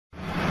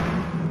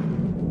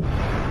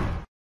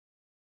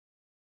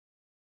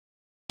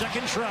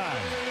second try.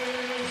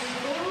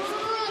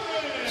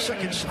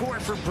 Second score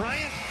for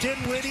Bryant.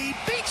 Dinwiddie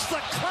beats the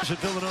clutch. At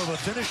Villanova,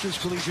 finished his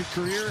collegiate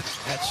career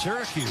at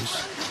Syracuse.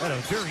 Had a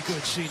very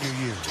good senior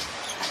year.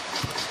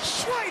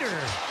 Swider!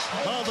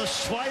 Oh, the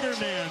Swider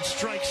man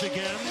strikes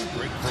again.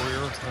 Great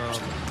career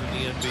in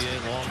the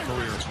NBA, long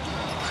career.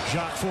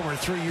 Jacque Former,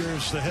 3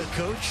 years the head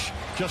coach,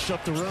 just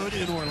up the road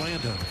in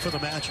Orlando for the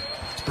Magic.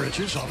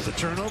 Bridges off the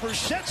turnover,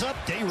 sets up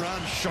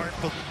Day'Ron Sharpe.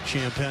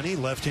 Champagnie,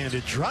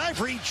 left-handed drive,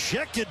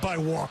 rejected by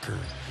Walker.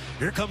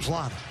 Here comes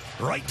Lonnie.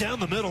 Right down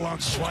the middle on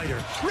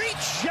Swider.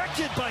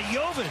 Rejected by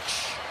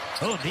Jovic.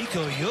 Oh,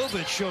 Niko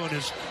Jovic showing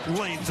his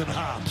length and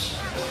hops.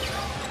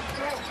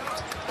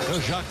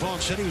 Jacque Vaughn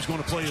said he was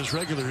going to play his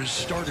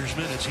starters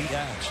minutes. He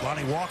has.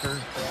 Lonnie Walker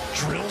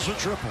drills a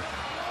triple.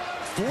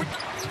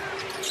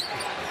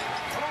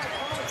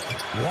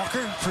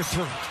 Walker for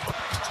three.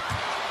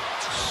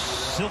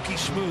 Silky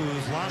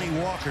smooth, Lonnie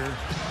Walker.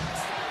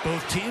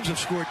 Both teams have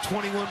scored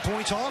 21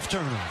 points off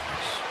turnovers.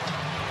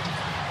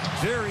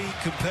 Very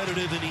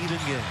competitive and even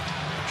game.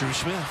 Drew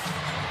Smith.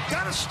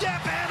 Got a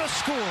step and a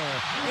score.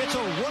 It's a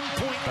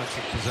 1-point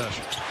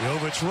possession.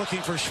 Jovic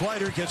looking for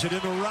Swider, gets it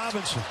into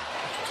Robinson.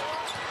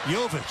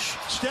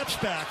 Jovic steps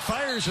back,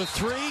 fires a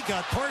three,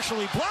 got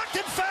partially blocked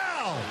and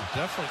fouled.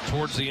 Definitely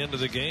towards the end of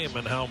the game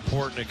and how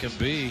important it can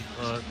be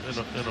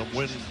in a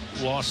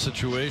win-loss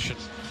situation.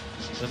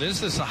 And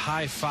is this a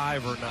high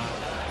five or not?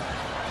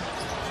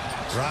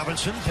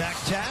 Robinson back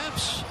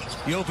taps.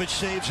 Jovic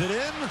saves it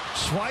in.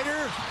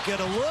 Swider, get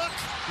a look,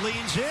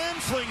 leans in,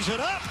 flings it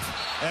up,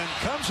 and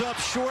comes up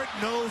short.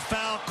 No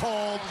foul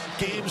called.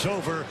 Game's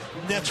over.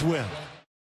 Nets win.